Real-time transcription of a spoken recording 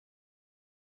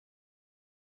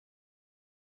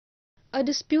A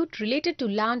dispute related to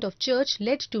land of church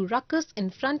led to ruckus in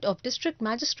front of District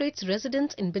Magistrate's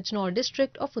residence in Bijnor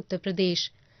district of Uttar Pradesh.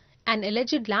 An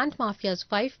alleged land mafia's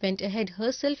wife went ahead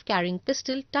herself carrying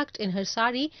pistol tucked in her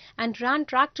saree and ran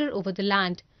tractor over the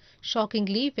land.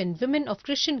 Shockingly, when women of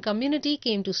Christian community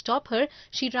came to stop her,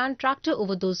 she ran tractor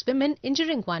over those women,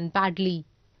 injuring one badly.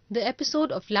 The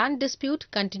episode of land dispute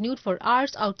continued for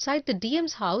hours outside the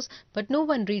DM's house, but no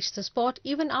one reached the spot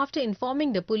even after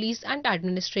informing the police and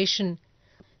administration.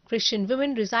 Christian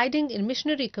women residing in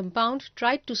missionary compound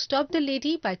tried to stop the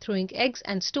lady by throwing eggs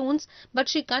and stones, but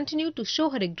she continued to show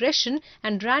her aggression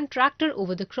and ran tractor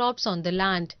over the crops on the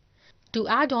land. To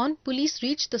add on, police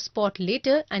reached the spot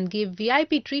later and gave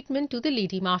VIP treatment to the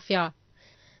lady mafia.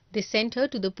 They sent her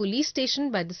to the police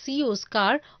station by the CEO's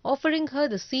car, offering her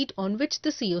the seat on which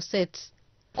the CEO sits.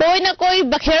 कोई ना कोई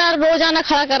बखेड़ा रोजाना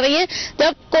खड़ा कर रही है,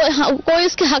 जब कोई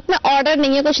इसके हक में ऑर्डर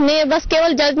नहीं है, कुछ नहीं है, बस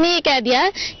केवल जज ने ये कह दिया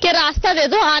है कि रास्ता दे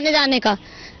दो आने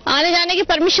जाने की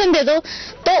परमिशन दे दो,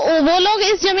 तो वो लोग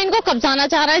इस जमीन को कब्जाना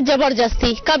चाह रहा है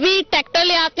जबरदस्ती। कभी ट्रैक्टर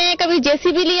ले आते हैं, कभी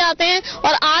जेसीबी ले आते हैं,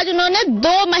 और आज उन्होंने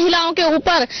 2 महिलाओं के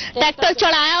ऊपर ट्रैक्टर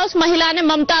चढ़ाया। उस महिला ने,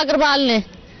 ममता अग्रवाल ने,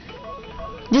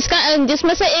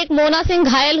 जिसमें से एक मोना सिंह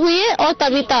घायल हुई है और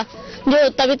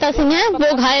तविता सिंह है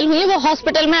वो घायल हुई है, वो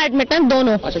हॉस्पिटल में एडमिट हैं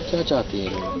दोनों। अच्छा, क्या चाहती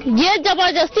है? ये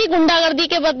जबरदस्ती गुंडागर्दी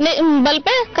के बल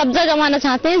पे कब्जा जमाना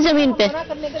चाहते हैं इस जमीन पे।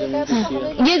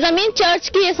 ये जमीन चर्च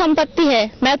की ये संपत्ति है,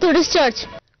 Methodist church.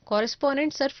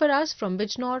 Correspondent Sarfaraz from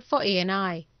Bijnor for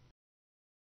ANI.